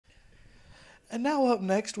And now up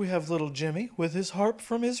next we have little Jimmy with his harp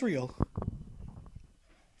from Israel.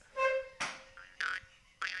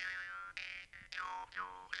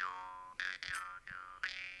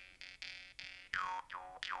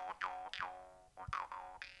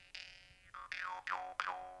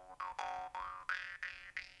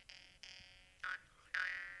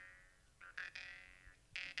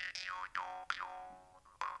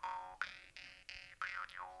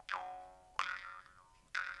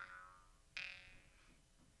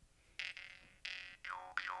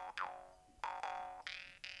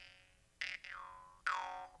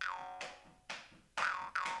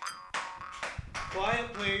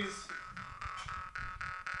 Quiet, please.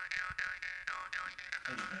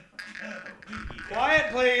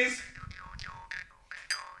 Quiet, please.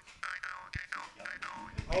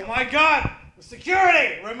 Oh my God!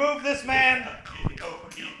 Security! Remove this man!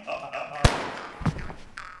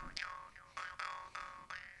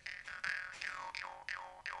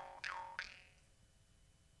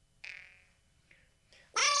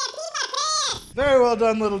 Very well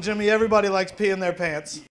done, little Jimmy. Everybody likes pee in their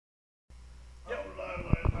pants.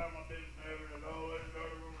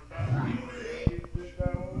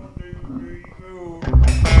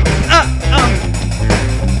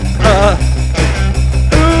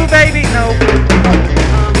 Ooh, baby, no.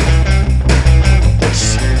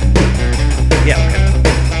 Yeah, okay.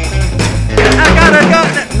 I gotta go.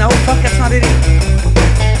 No, fuck, that's not it.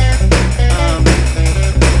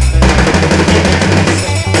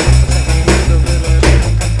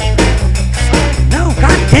 No,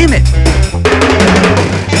 god damn it.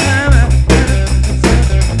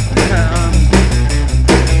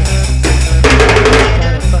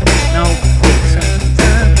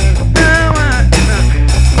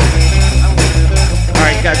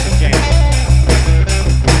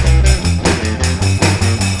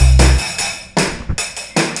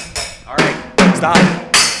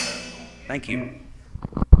 Thank you.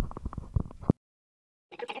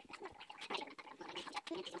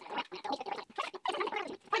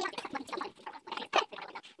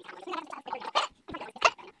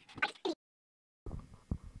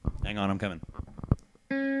 Hang on, I'm coming.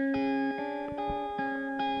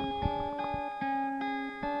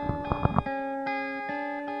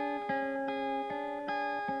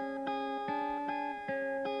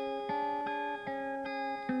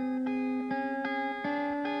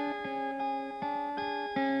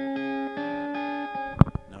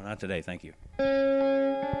 Not today, thank you.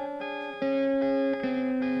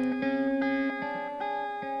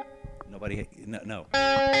 Nobody, no.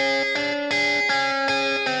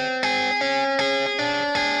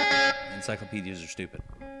 Encyclopedias are stupid.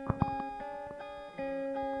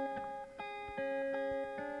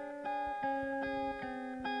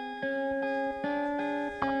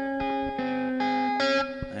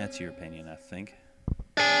 That's your opinion, I think.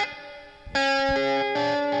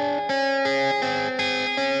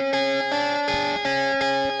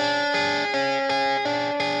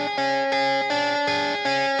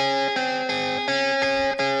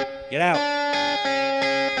 Get out.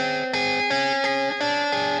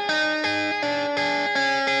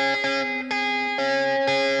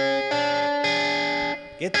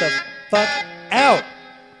 Get the fuck out.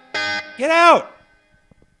 Get out.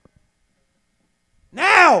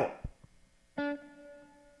 Now.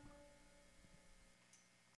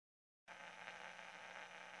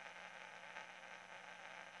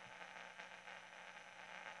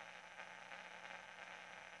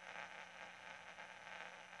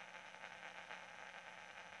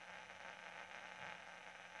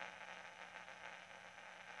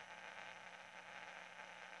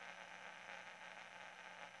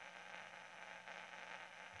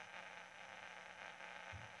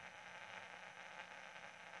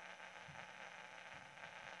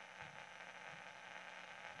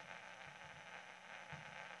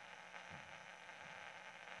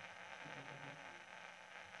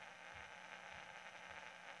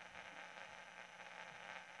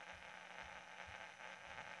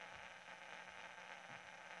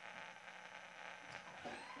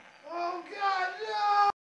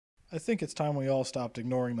 I think it's time we all stopped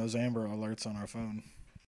ignoring those Amber Alerts on our phone.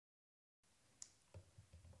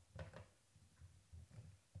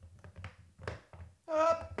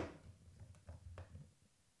 Up!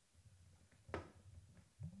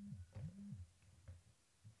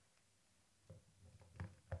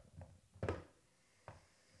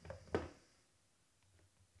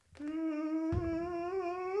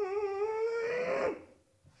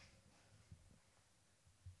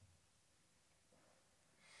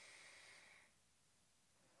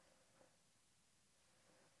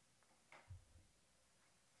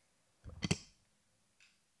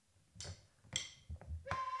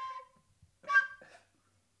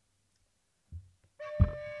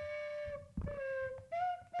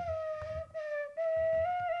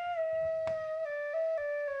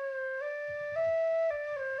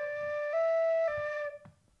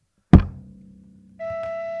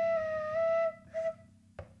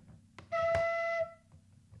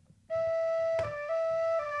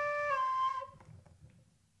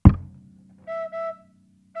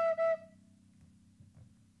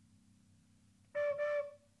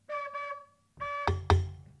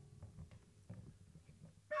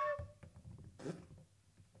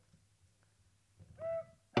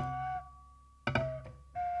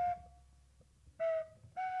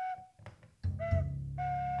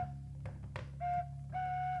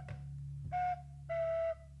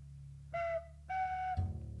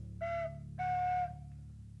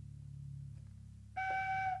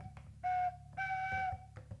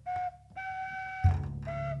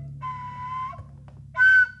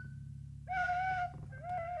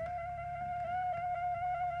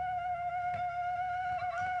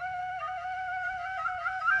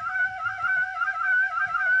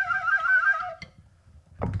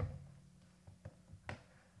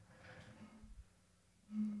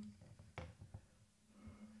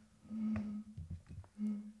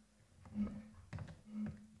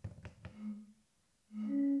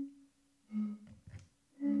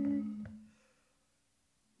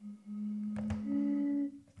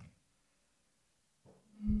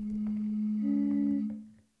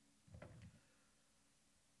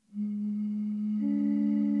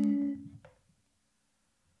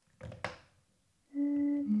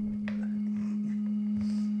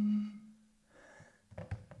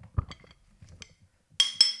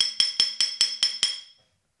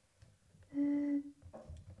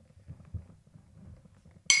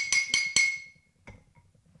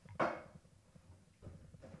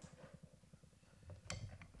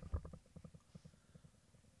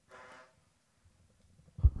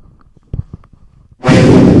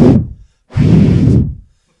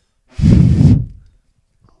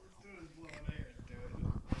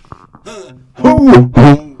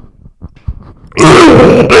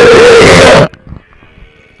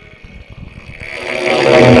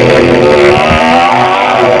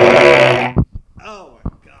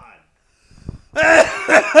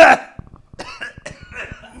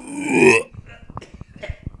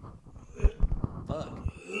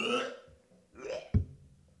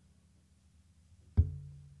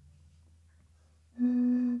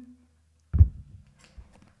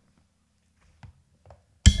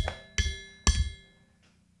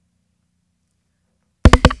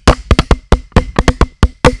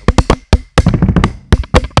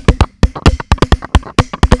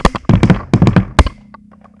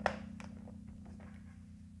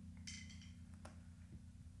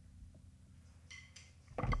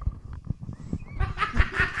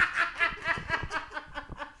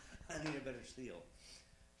 Steel.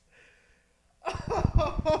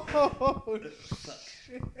 Oh,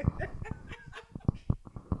 shit.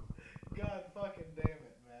 God fucking damn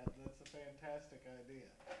it, Matt. That's a fantastic idea.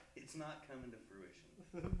 It's not coming to fruition.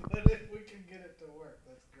 But if we can get it to work,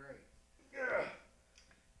 that's great. There.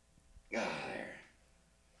 Yes.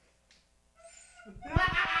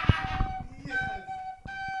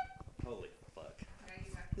 Holy fuck.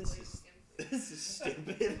 This is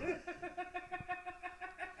stupid.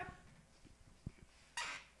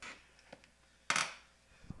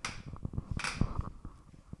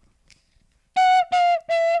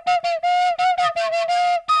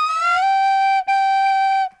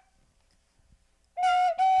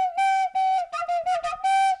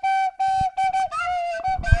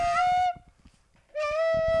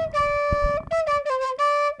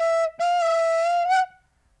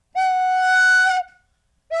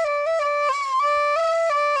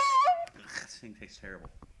 Terrible.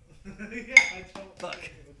 Yeah, I don't Fuck.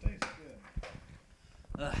 It tastes good.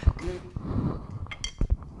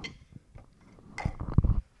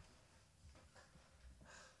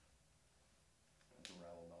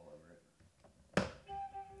 Rattled all over it.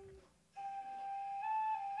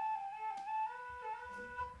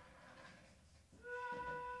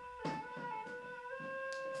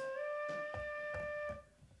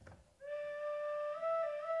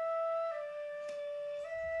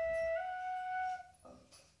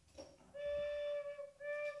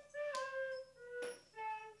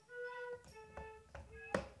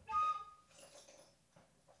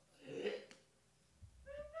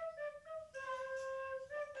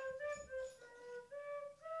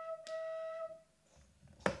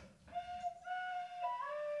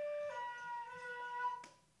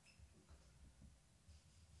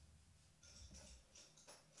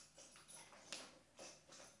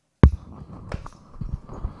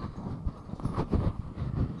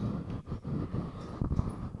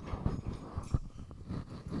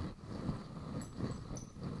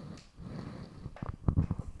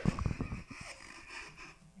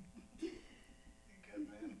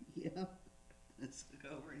 Yeah. Let's look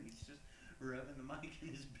over and he's just rubbing the mic in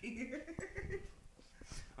his beard.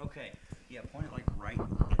 Okay. Yeah, point it like right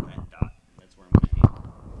in that dot. That's where I'm going to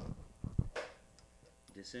aim.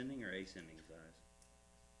 Descending or ascending size?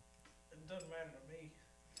 It doesn't matter to me.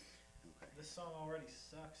 Okay. This song already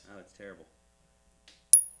sucks. Oh, it's terrible.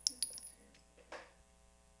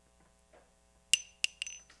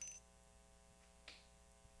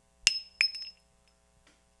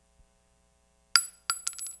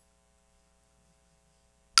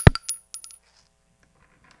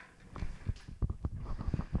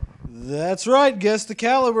 That's right. Guess the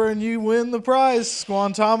caliber and you win the prize.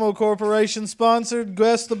 Squantamo Corporation sponsored.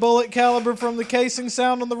 Guess the bullet caliber from the casing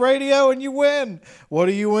sound on the radio and you win. What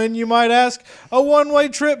do you win, you might ask? A one-way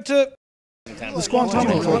trip to... The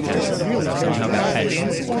Squantamo Corporation really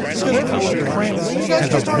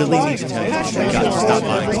need to stop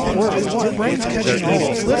buying. Your brain's catching on.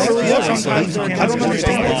 Literally, I don't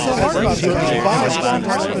understand what's so hard about you.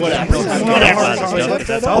 Whatever.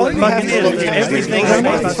 That's all it fucking is. Everything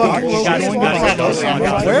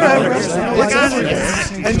wherever.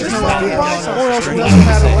 And just or else it doesn't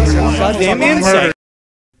matter. Goddamn insert.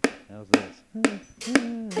 How's this?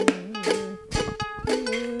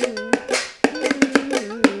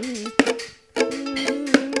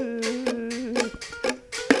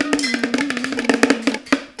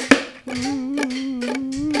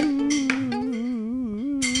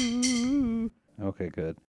 Okay,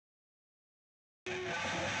 good.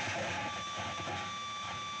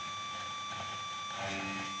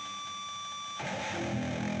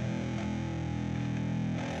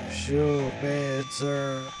 Schubitzer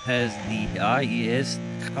has the highest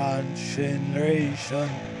concentration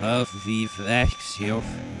of reflexive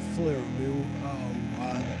fluid.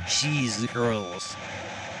 cheese curls.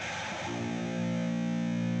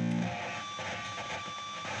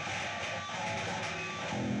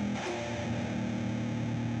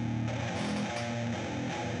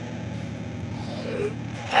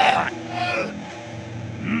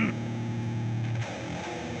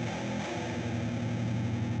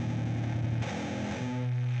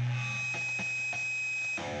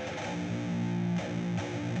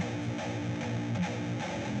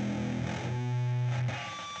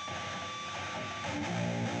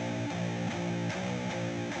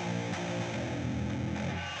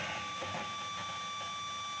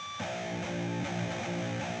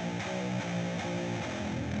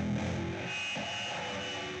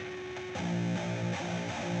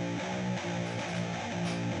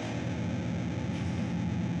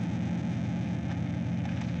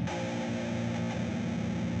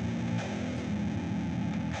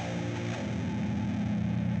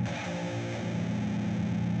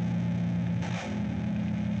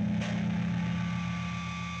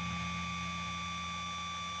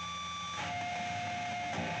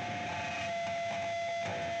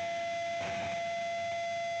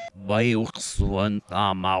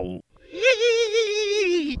 Squantamo.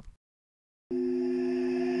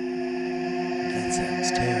 That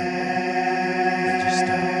sounds terrible. They just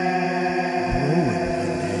stop growing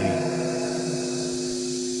one day.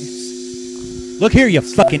 Look here, you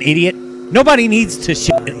fucking idiot. Nobody needs to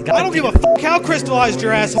shit. I don't give a fuck how crystallized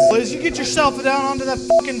your asshole is. You get yourself down onto that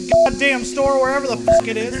fucking goddamn store, wherever the fuck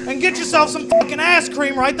it is, and get yourself some fucking ass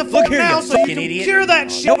cream right the fuck here, now you so you fucking can idiot. cure that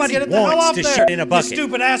shit Nobody and get it the hell wants off to there. shit in a bucket. You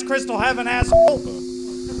stupid ass crystal having asshole.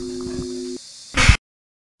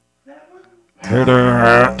 Hey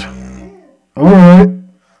there. Alright.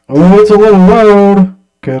 Oh, it's a little loud.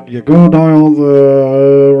 Can you go dial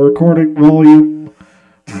the recording volume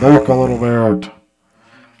back a little bit?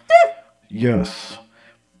 Yes.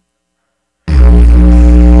 A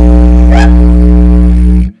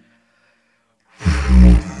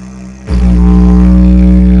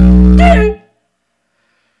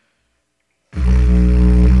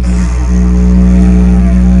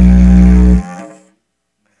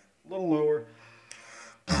little lower.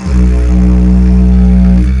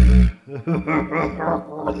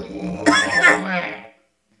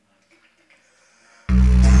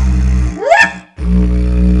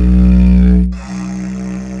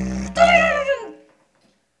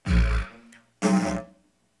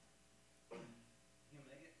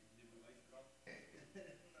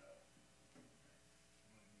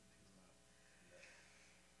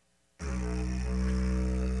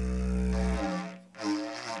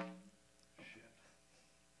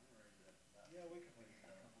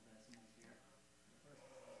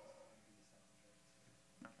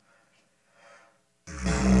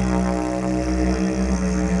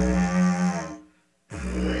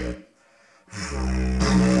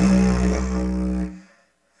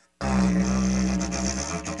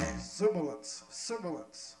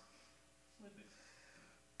 Sibilance.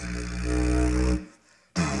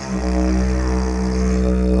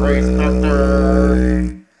 Race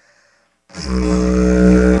Doctor.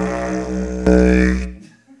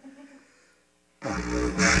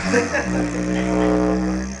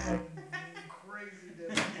 Crazy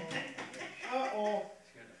dude. Uh-oh.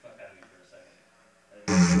 Scared the fuck out of me for a second.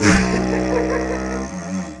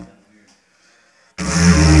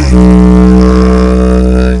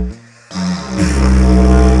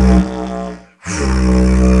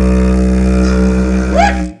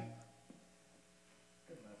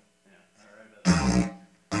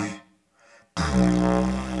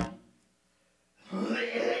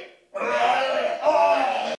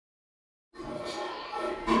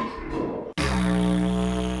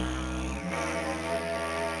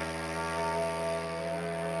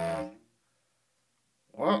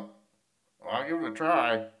 Well, I'll give it a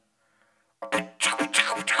try.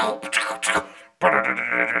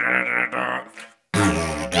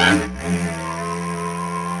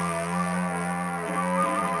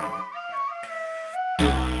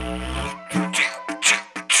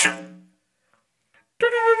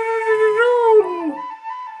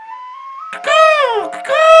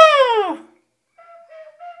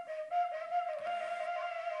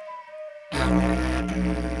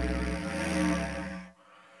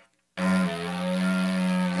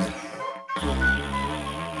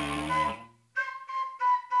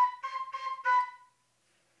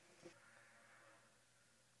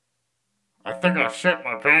 I think I shit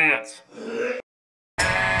my pants.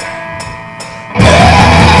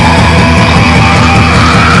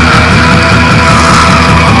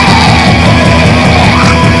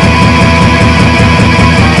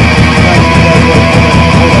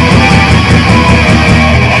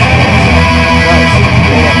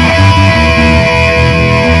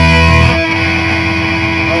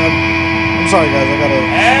 I'm sorry, guys.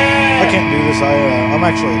 I can't do this. I'm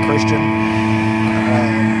actually a Christian.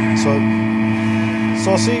 So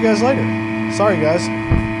I'll see you guys later. Sorry, guys.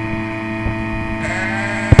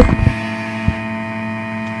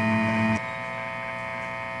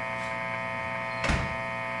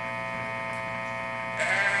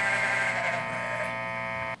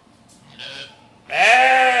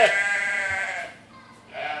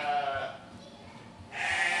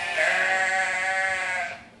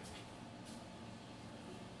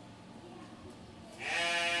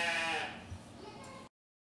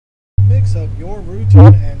 Mix up your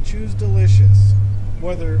routine and choose delicious.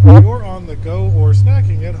 Whether you're on the go or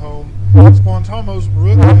snacking at home, Squantamo's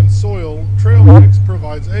Root and Soil Trail Mix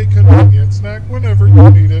provides a convenient snack whenever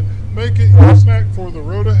you need it. Make it your snack for the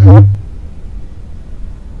road ahead.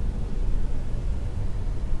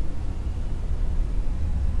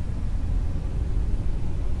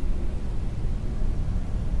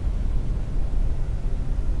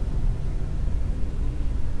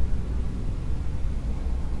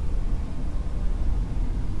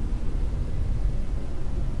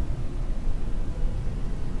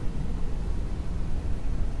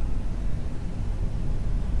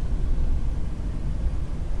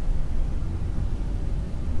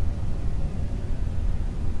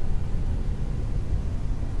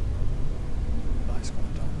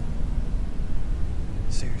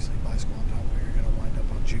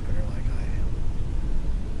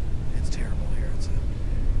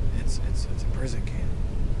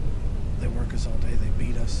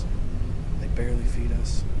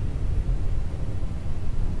 this.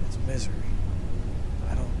 It's misery.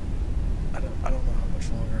 I don't know how much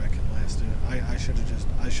longer I can last it. I should have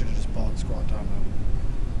just bought Squantamo.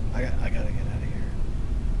 I gotta get out of here.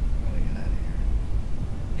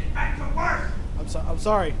 Get back to work! I'm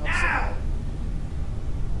sorry. Now!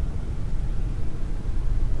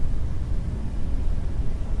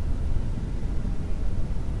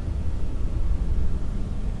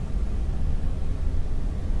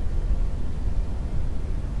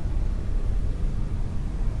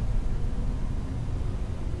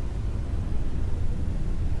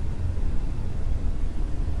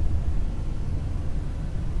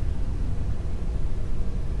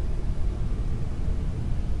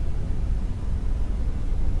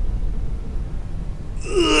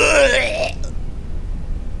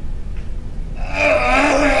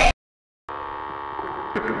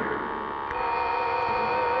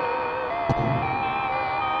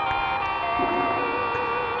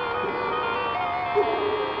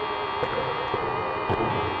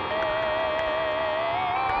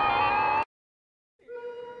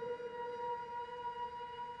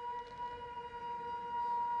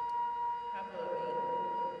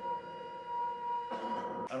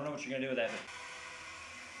 I don't know what you're gonna do with that.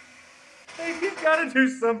 Hey, you gotta do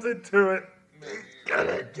something to it.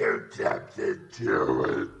 Gotta do something to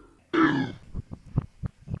it.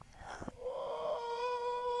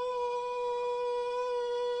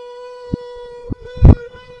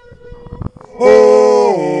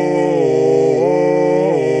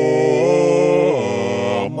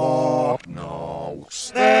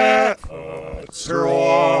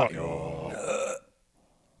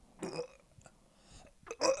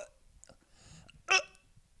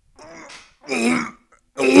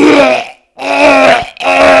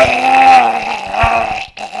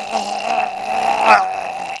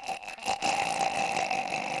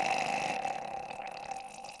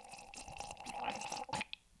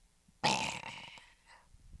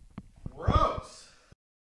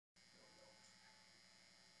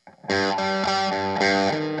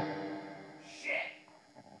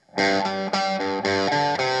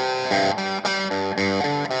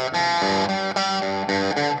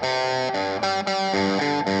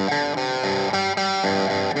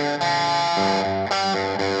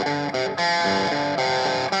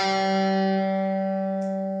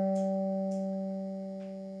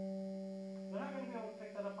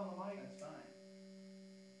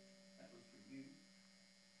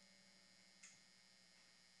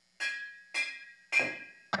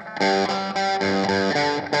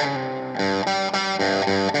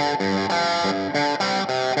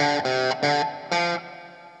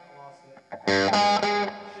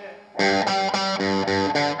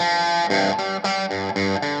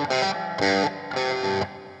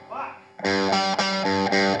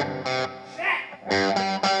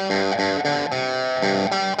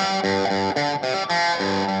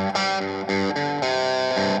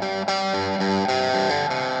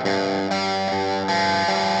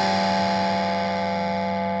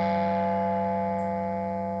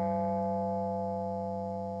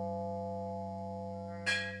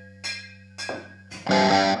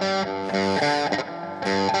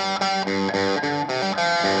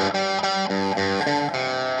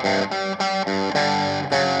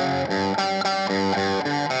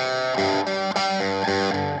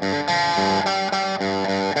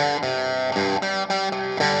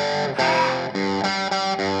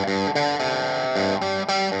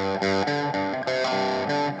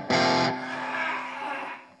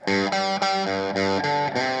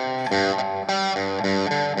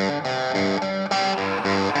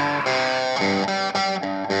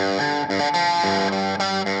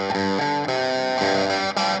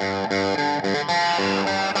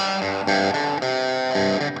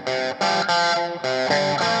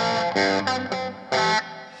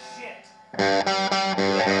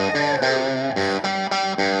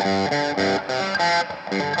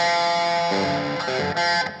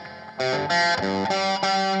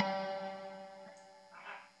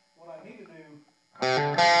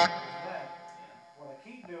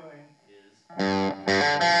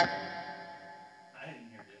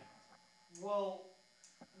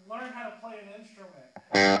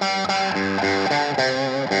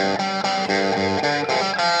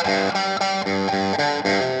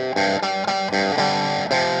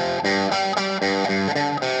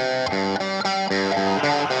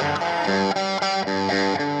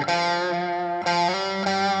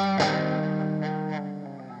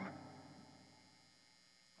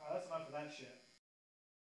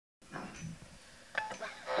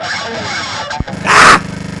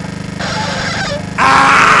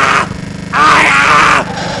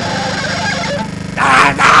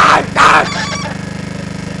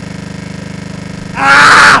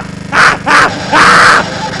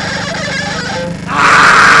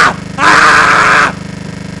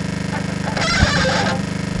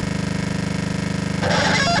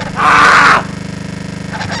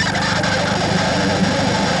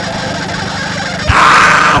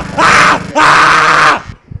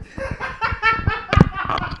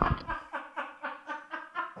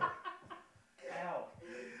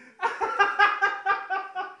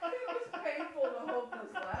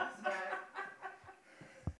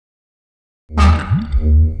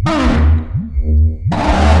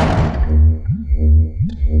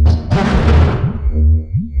 Oh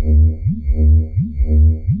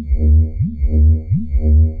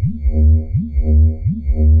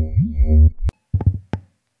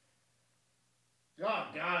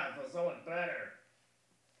God, I feel so much better.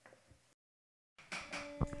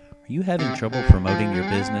 Are you having trouble promoting your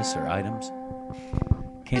business or items?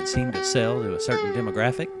 Can't seem to sell to a certain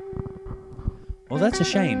demographic? Well, that's a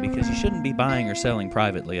shame, because you shouldn't be buying or selling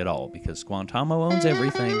privately at all, because Squantamo owns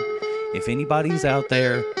everything. If anybody's out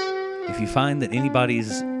there, if you find that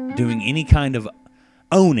anybody's doing any kind of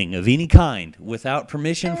owning of any kind without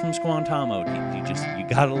permission from Squantamo, you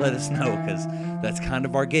gotta let us know, because that's kind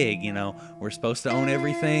of our gig, you know. We're supposed to own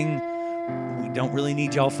everything. We don't really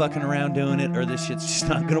need y'all fucking around doing it, or this shit's just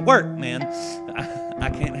not gonna work, man. I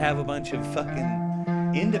can't have a bunch of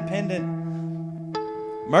fucking independent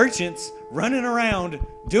merchants running around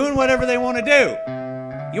doing whatever they want to do.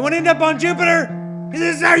 You want to end up on Jupiter?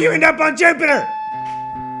 This is how you end up on Jupiter!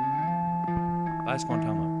 Bye,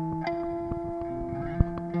 Squantamo.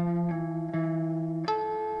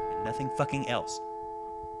 And nothing fucking else.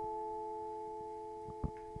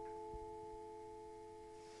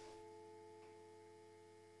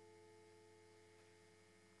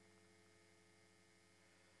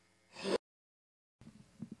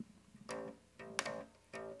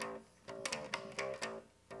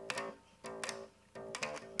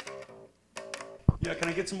 Yeah, can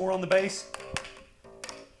I get some more on the bass?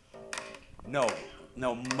 No,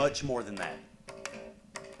 much more than that.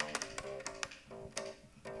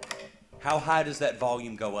 How high does that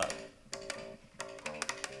volume go up?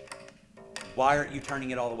 Why aren't you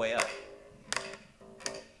turning it all the way up?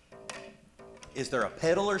 Is there a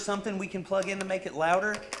pedal or something we can plug in to make it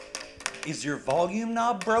louder? Is your volume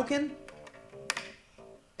knob broken?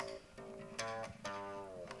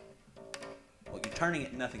 Well, you're turning it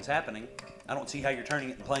and nothing's happening. I don't see how you're turning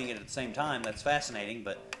it and playing it at the same time. That's fascinating,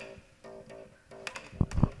 but...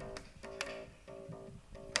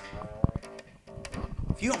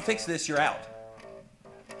 if you don't fix this, you're out.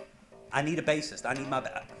 I need a bassist. I need my...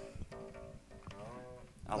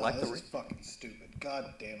 This is fucking stupid.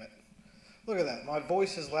 God damn it. Look at that. My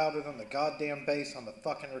voice is louder than the goddamn bass on the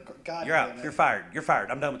fucking record. God You're damn out. it. You're fired. You're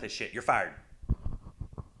fired. I'm done with this shit. You're fired.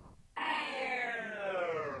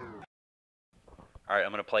 All right,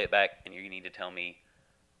 I'm going to play it back, and you need to tell me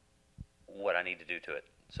what I need to do to it.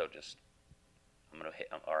 So just, I'm going to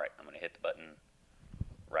hit the button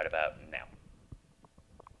right about now.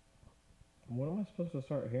 When am I supposed to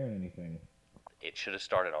start hearing anything? It should have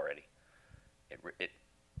started already.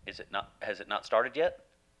 Has it not started yet?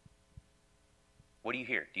 What do you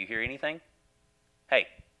hear? Do you hear anything? Hey.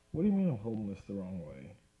 What do you mean I'm holding this the wrong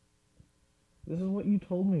way? This is what you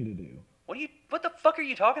told me to do. What the fuck are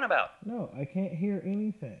you talking about? No, I can't hear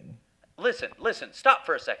anything. Listen, stop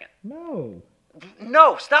for a second. No,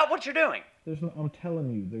 stop what you're doing. I'm telling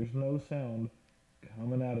you, there's no sound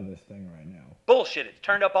coming out of this thing right now. Bullshit, it's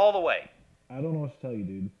turned up all the way. I don't know what to tell you,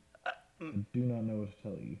 dude. I do not know what to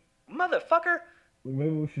tell you. Motherfucker.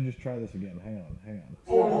 Maybe we should just try this again. Hang on.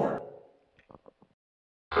 4 more.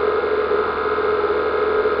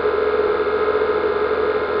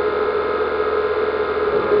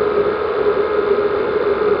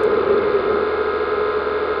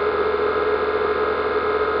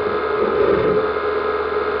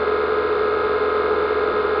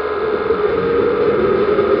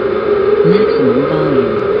 Maximum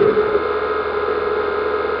volume.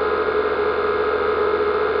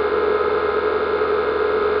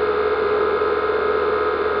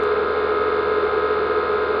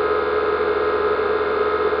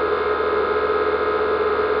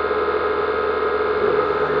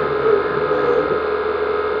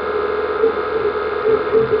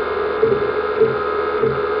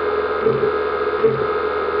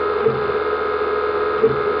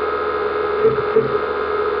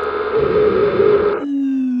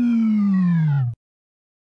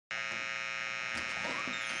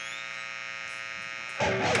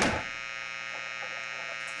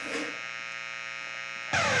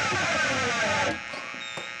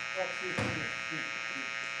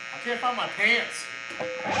 I can't find my pants.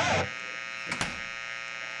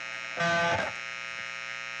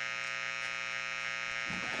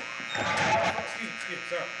 Excuse me,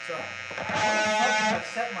 sorry. I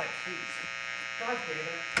set my keys. God damn it.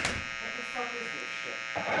 What the fuck is this shit?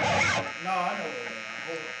 No, I know where they are.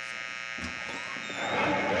 Hold on a second.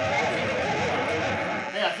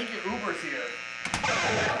 Hey, I think your Uber's here.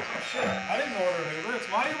 Oh, shit. I didn't order an Uber. It's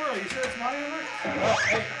my Uber. Are you sure it's my Uber? Oh,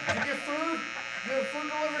 hey, did you get food? You have food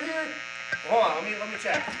delivered here? Hold on, let me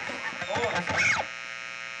check. Hold on a second.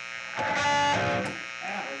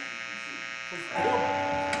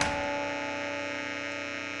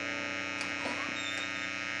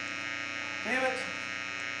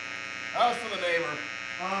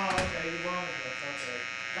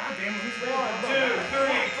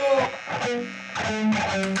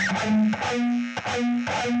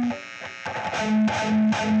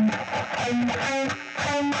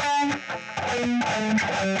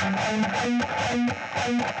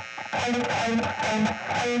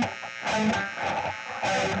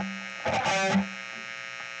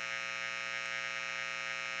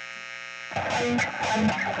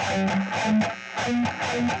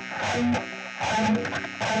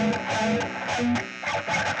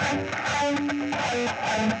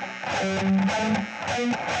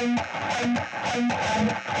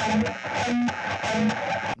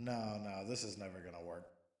 No, this is never gonna work.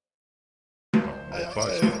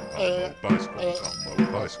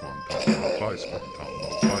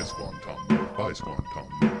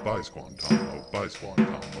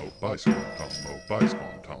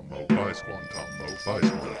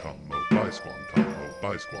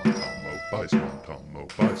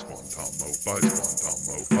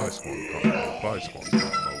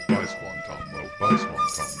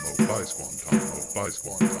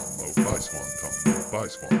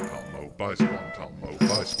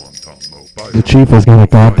 The chief is gonna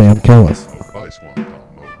goddamn kill us.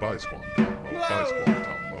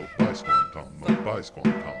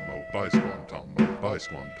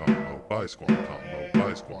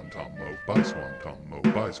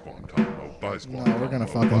 No, we're gonna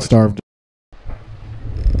fucking starve.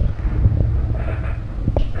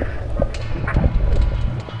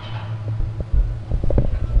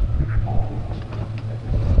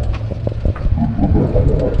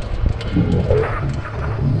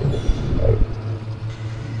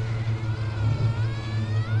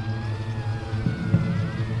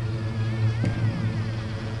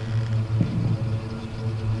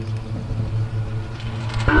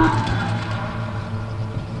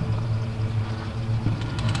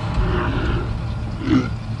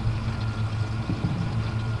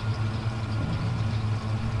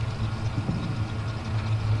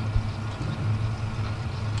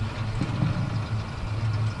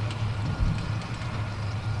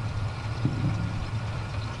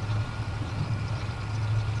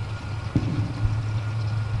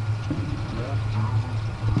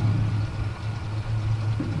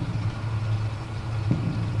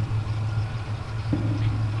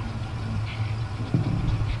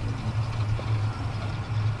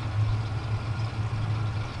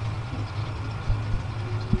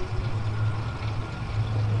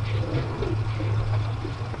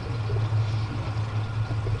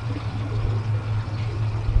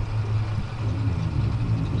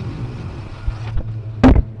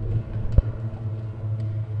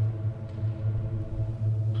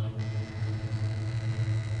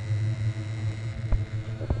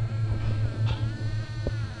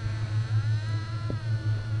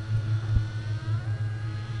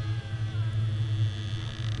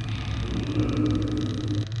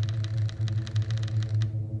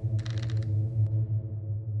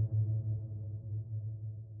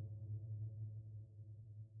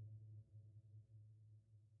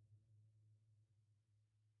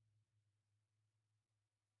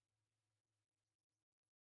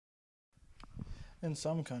 In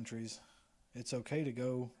some countries, it's okay to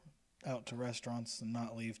go out to restaurants and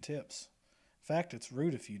not leave tips. In fact, it's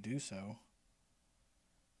rude if you do so.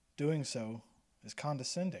 Doing so is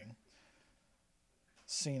condescending,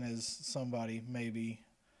 seen as somebody maybe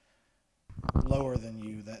lower than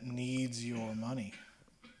you that needs your money.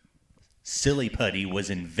 Silly putty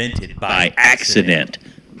was invented by accident.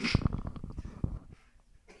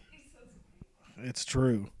 It's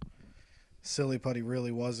true. Silly putty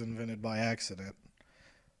really was invented by accident.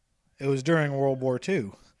 It was during World War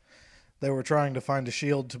II. They were trying to find a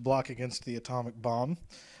shield to block against the atomic bomb.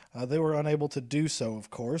 They were unable to do so, of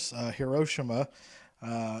course. Hiroshima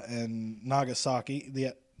and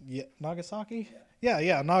Nagasaki. Nagasaki?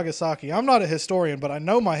 Yeah, Nagasaki. I'm not a historian, but I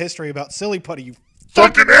know my history about silly putty, you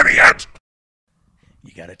fucking idiot!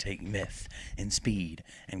 You gotta take meth and speed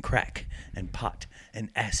and crack and pot and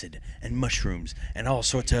acid and mushrooms and all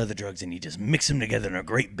sorts of other drugs, and you just mix them together in a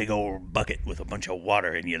great big old bucket with a bunch of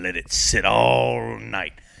water, and you let it sit all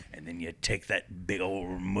night. And then you take that big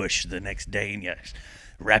old mush the next day and you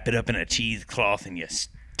wrap it up in a cheesecloth and you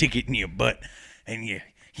stick it in your butt, and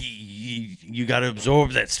you gotta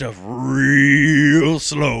absorb that stuff real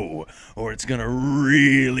slow, or it's gonna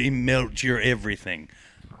really melt your everything.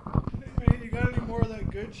 Man, you got any more of that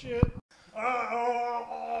good shit?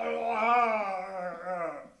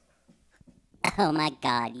 Oh my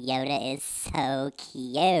god, Yoda is so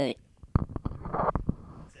cute.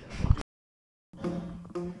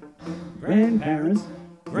 Grandparents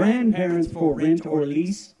for rent or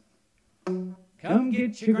lease. Come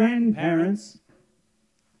get your grandparents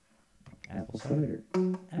Apple cider.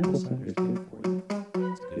 Apple cider's good for you.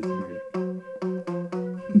 It's good for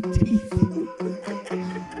your teeth.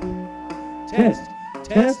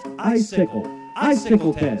 Test, icicle.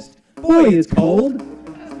 Icicle test. Boy, it's cold.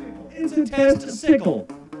 It's a test sickle.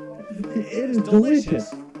 It is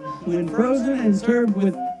delicious when frozen and served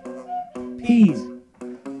with peas.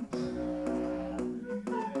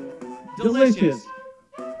 Delicious.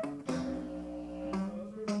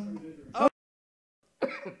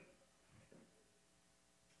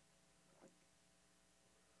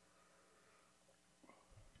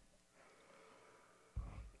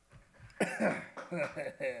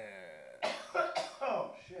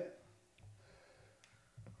 Oh, shit.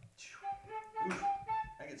 Oof,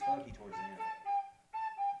 that gets funky towards the end.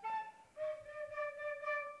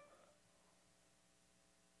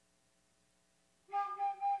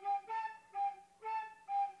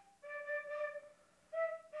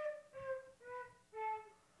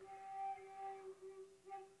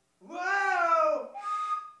 Whoa!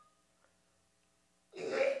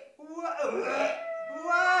 Whoa!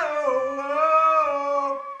 Whoa!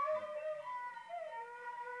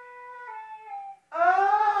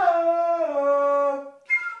 Oh!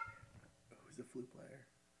 Who's the flute player?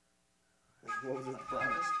 What was his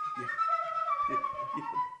promise?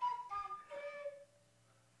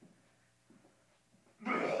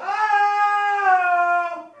 Oh!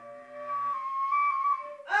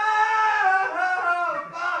 Oh!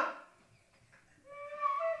 Fuck!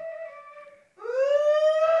 Ooh!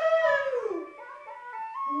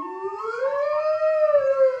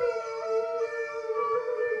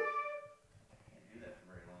 Can't do that for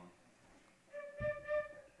very long.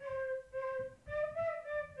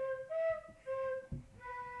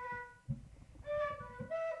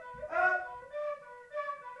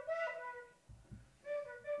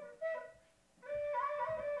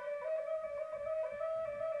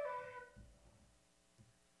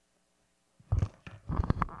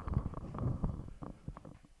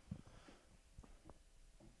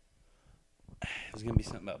 There's gonna be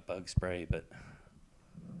something about bug spray, but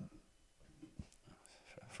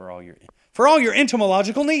for all your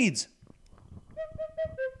entomological needs.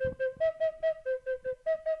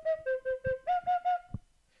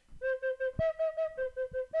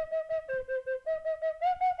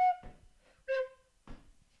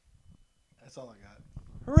 That's all I got.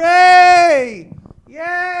 Hooray!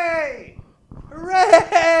 Yay!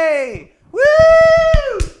 Hooray! Woo!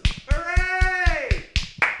 Hooray!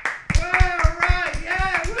 Woo! Alright!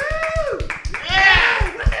 Yeah! Woo!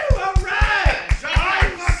 Yeah! Woo! Alright! I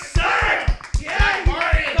suck! Yeah! You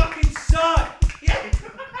fucking suck! Yeah!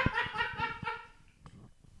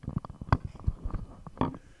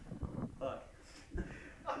 Fuck.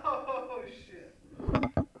 Oh shit!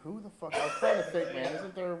 Who the fuck? I was trying to think, man.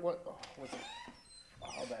 Isn't there what? Oh, what's it?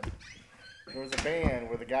 Oh, that. There was a band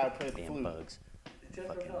where the guy played the Damn flute. bugs.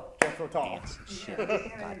 Jethro Tull. Ants and shit.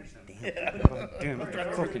 God damn.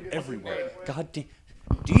 They're fucking everywhere. God damn.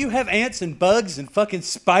 Do you have ants and bugs and fucking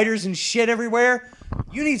spiders and shit everywhere?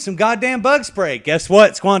 You need some goddamn bug spray. Guess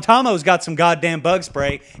what? Squantamo's got some goddamn bug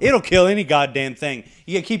spray. It'll kill any goddamn thing.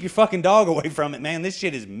 You gotta keep your fucking dog away from it, man. This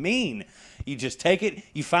shit is mean. You just take it,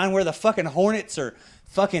 you find where the fucking hornets or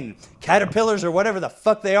fucking caterpillars or whatever the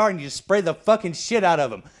fuck they are, and you just spray the fucking shit out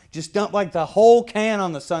of them. Just dump like the whole can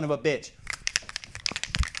on the son of a bitch.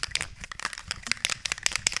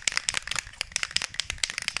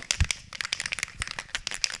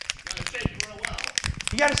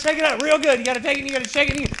 You gotta shake it up real good. You gotta take it and you gotta shake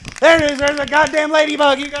it. There it is. There's a goddamn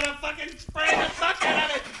ladybug. You gotta fucking spray the fuck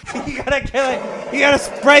out of it. You gotta kill it. You gotta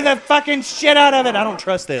spray the fucking shit out of it. I don't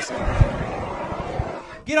trust this.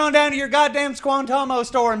 Get on down to your goddamn Squantamo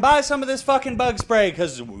store and buy some of this fucking bug spray,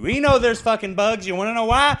 because we know there's fucking bugs. You wanna know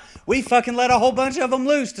why? We fucking let a whole bunch of them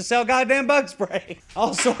loose to sell goddamn bug spray.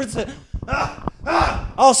 All sorts of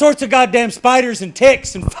goddamn spiders and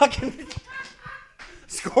ticks and fucking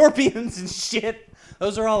scorpions and shit.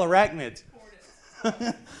 Those are all arachnids.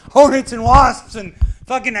 Hornets and wasps and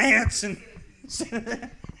fucking ants and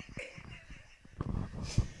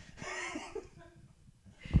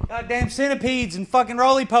goddamn centipedes and fucking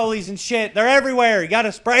roly-polies and shit. They're everywhere. You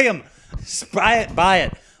gotta spray them. Spray it. Buy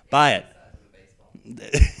it. Buy it.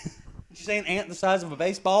 Did you say an ant the size of a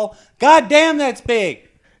baseball? God damn, that's big.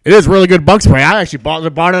 It is really good bug spray. I actually bought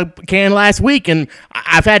a can last week, and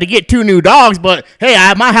I've had to get 2 new dogs, but hey,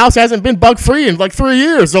 my house hasn't been bug-free in like 3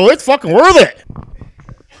 years, so it's fucking worth it.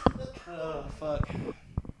 Oh, fuck. I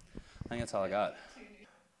think that's all I got.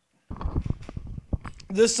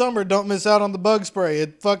 This summer, don't miss out on the bug spray.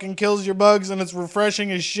 It fucking kills your bugs, and it's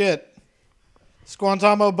refreshing as shit.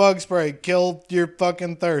 Squantamo bug spray. Kill your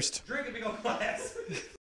fucking thirst. Drink a big old glass.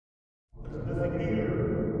 here.